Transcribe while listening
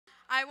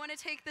I want to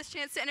take this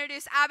chance to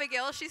introduce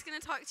Abigail. She's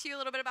going to talk to you a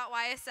little bit about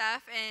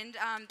YSF, and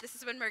this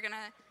is when we're going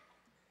to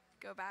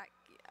go back.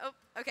 Oh,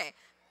 okay.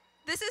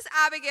 This is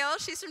Abigail.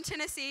 She's from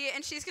Tennessee,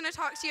 and she's going to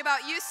talk to you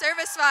about Youth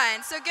Service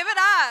Fund. So give it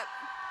up.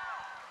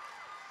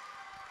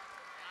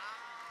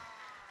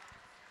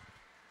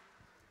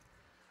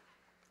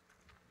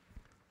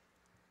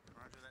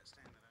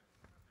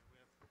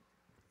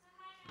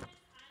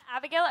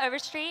 Abigail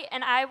Overstreet,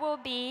 and I will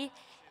be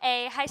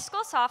a high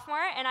school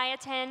sophomore, and I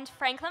attend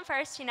Franklin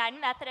First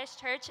United Methodist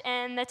Church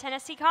in the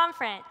Tennessee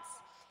Conference.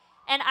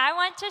 And I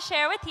want to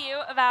share with you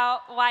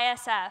about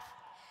YSF.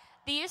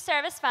 The Youth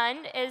Service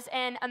Fund is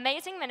an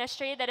amazing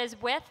ministry that is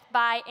with,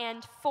 by,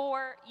 and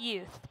for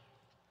youth.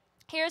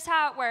 Here's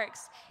how it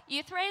works.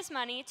 Youth raise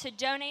money to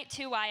donate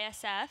to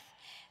YSF.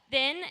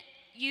 Then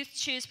youth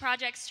choose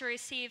projects to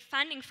receive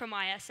funding from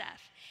YSF.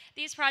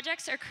 These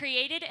projects are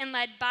created and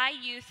led by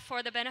youth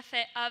for the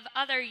benefit of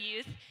other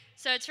youth,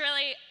 so it's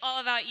really all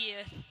about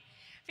youth.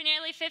 For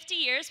nearly 50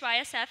 years,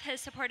 YSF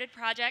has supported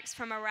projects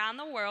from around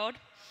the world,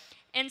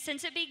 and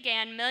since it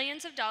began,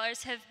 millions of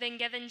dollars have been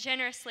given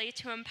generously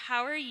to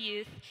empower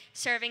youth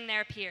serving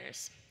their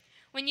peers.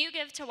 When you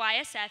give to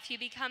YSF, you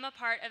become a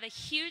part of a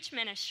huge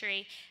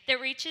ministry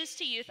that reaches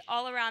to youth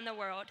all around the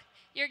world.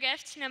 Your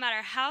gift, no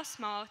matter how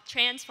small,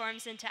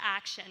 transforms into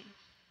action.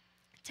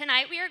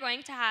 Tonight, we are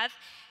going to have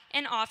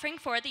an offering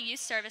for the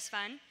Youth Service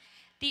Fund.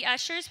 The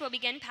ushers will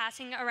begin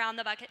passing around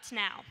the buckets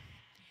now.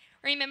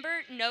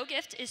 Remember, no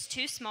gift is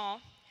too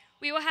small.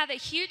 We will have a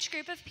huge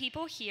group of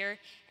people here,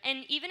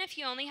 and even if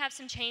you only have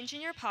some change in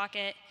your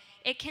pocket,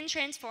 it can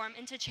transform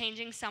into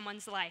changing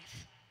someone's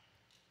life.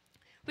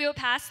 We will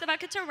pass the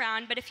buckets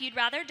around, but if you'd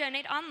rather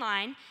donate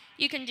online,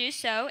 you can do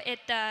so at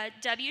the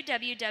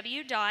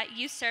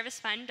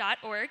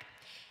www.youthservicefund.org.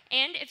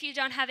 And if you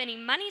don't have any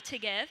money to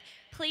give,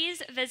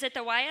 please visit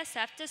the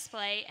YSF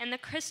display in the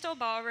Crystal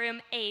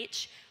Ballroom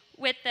H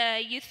with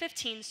the Youth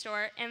 15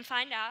 store and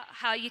find out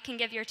how you can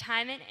give your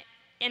time and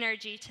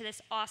energy to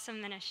this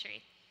awesome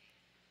ministry.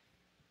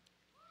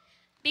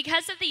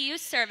 Because of the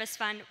Youth Service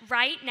Fund,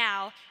 right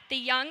now, the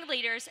young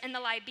leaders in the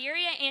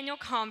Liberia Annual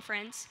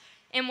Conference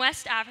in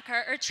West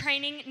Africa are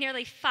training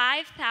nearly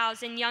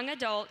 5,000 young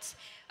adults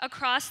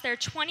across their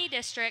 20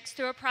 districts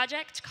through a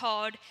project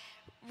called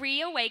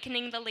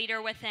Reawakening the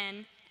Leader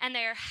Within, and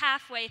they are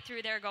halfway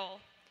through their goal.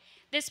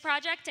 This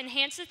project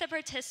enhances the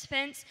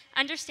participants'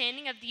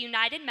 understanding of the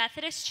United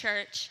Methodist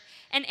Church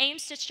and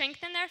aims to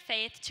strengthen their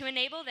faith to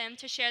enable them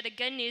to share the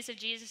good news of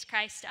Jesus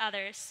Christ to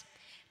others.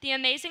 The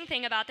amazing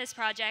thing about this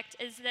project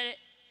is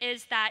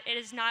that it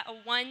is not a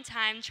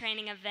one-time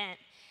training event.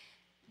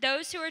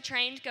 Those who are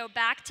trained go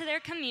back to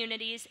their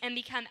communities and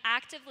become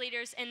active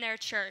leaders in their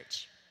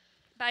church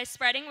by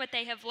spreading what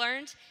they have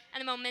learned,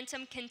 and the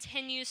momentum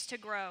continues to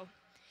grow.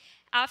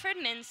 Alfred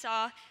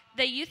Minsaw,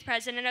 the youth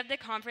president of the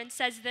conference,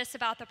 says this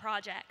about the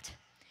project.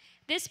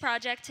 This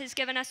project has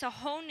given us a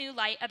whole new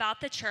light about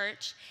the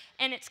church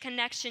and its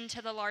connection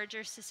to the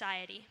larger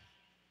society.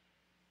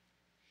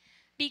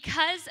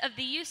 Because of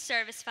the Youth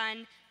Service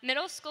Fund,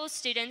 middle school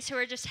students who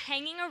are just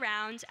hanging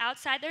around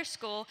outside their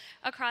school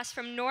across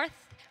from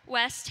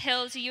Northwest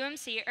Hills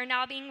UMC are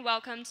now being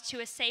welcomed to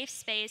a safe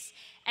space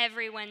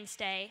every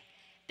Wednesday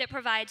that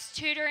provides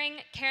tutoring,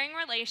 caring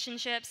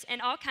relationships,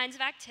 and all kinds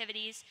of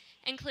activities,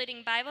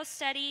 including Bible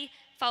study,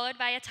 followed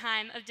by a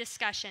time of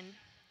discussion.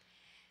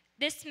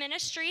 This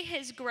ministry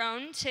has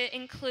grown to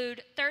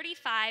include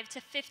 35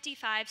 to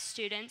 55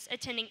 students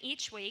attending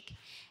each week,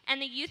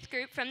 and the youth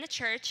group from the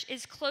church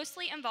is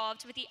closely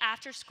involved with the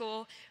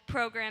after-school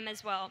program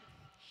as well.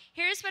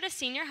 Here's what a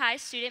senior high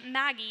student,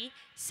 Maggie,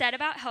 said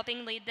about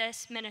helping lead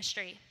this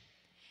ministry.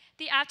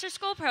 The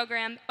after-school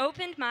program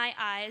opened my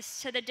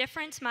eyes to the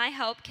difference my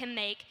help can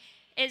make,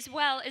 as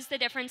well as the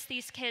difference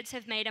these kids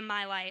have made in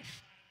my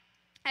life.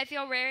 I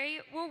feel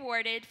very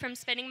rewarded from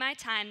spending my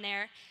time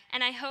there,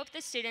 and I hope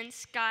the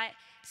students got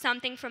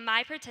something from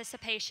my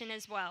participation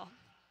as well.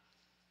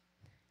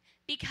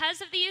 Because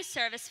of the Youth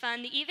Service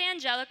Fund, the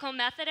Evangelical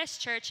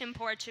Methodist Church in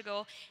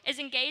Portugal is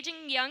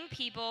engaging young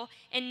people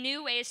in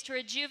new ways to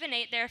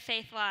rejuvenate their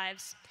faith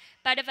lives.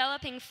 By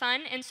developing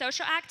fun and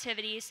social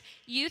activities,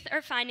 youth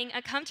are finding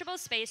a comfortable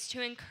space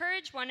to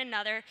encourage one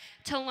another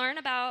to learn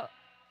about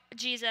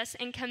Jesus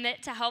and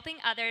commit to helping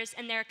others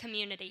in their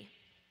community.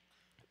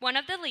 One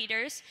of the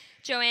leaders,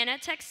 Joanna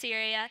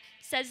Texiria,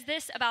 says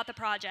this about the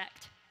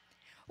project.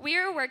 We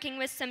are working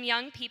with some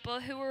young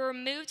people who were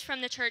removed from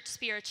the church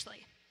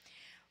spiritually.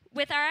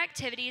 With our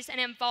activities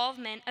and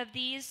involvement of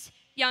these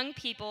young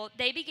people,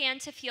 they began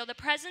to feel the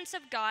presence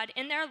of God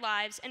in their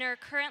lives and are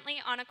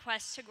currently on a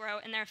quest to grow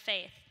in their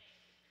faith.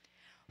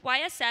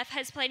 YSF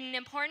has played an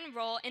important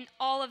role in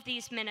all of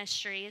these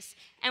ministries,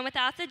 and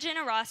without the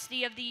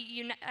generosity of the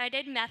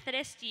United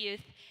Methodist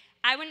Youth,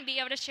 I wouldn't be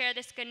able to share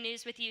this good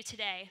news with you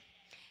today.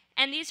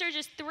 And these are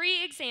just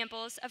 3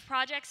 examples of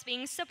projects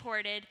being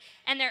supported,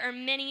 and there are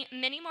many,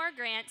 many more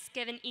grants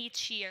given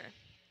each year.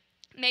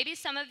 Maybe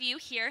some of you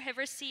here have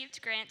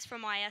received grants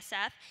from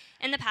YSF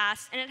in the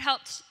past, and it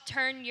helped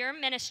turn your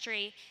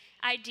ministry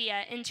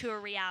idea into a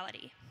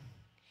reality.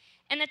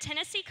 In the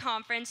Tennessee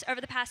Conference, over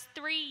the past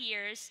 3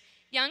 years,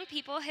 young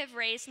people have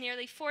raised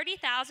nearly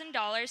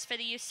 $40,000 for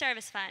the Youth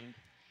Service Fund.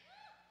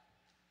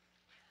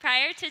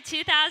 Prior to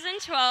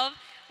 2012,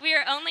 we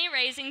were only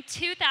raising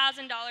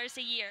 $2,000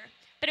 a year,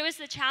 but it was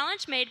the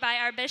challenge made by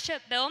our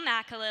Bishop, Bill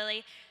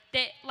McAlilly,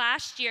 that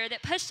last year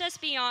that pushed us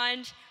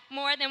beyond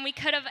more than we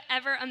could have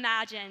ever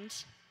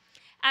imagined.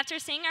 After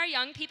seeing our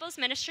Young People's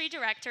Ministry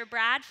Director,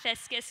 Brad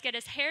Fiskus, get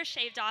his hair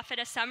shaved off at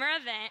a summer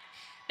event,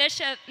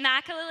 Bishop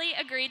McAlilly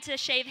agreed to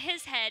shave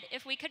his head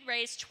if we could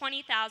raise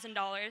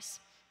 $20,000.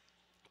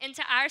 And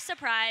to our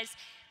surprise,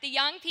 the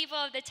young people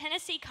of the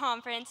Tennessee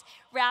Conference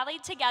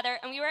rallied together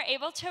and we were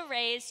able to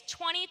raise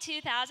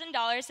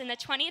 $22,000 in the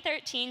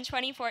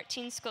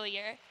 2013-2014 school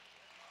year.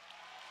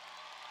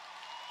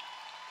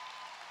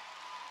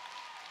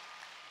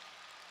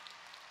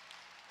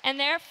 And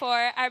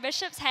therefore, our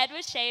bishop's head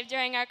was shaved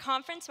during our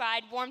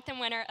conference-wide Warmth and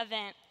Winter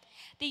event.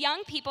 The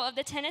young people of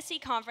the Tennessee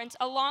Conference,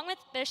 along with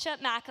Bishop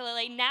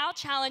McAlilly, now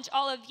challenge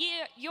all of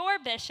you, your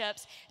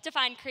bishops, to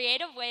find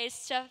creative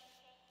ways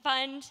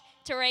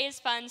to raise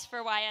funds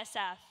for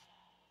YSF.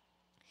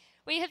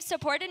 We have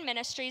supported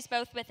ministries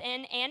both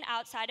within and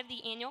outside of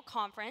the annual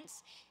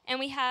conference, and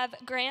we have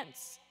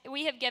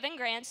given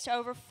grants to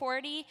over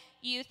 40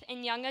 youth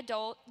and young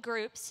adult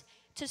groups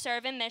to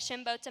serve in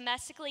mission both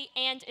domestically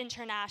and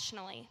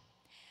internationally.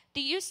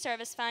 The Youth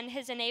Service Fund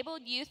has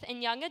enabled youth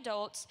and young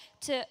adults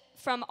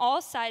from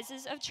all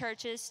sizes of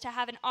churches to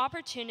have an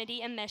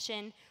opportunity in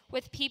mission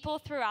with people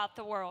throughout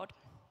the world.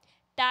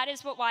 That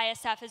is what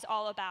YSF is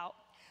all about.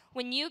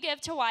 When you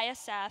give to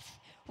YSF,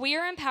 we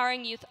are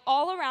empowering youth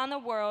all around the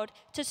world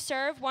to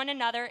serve one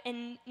another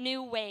in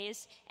new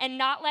ways and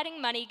not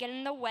letting money get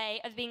in the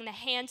way of being the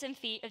hands and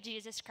feet of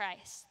Jesus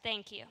Christ.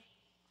 Thank you.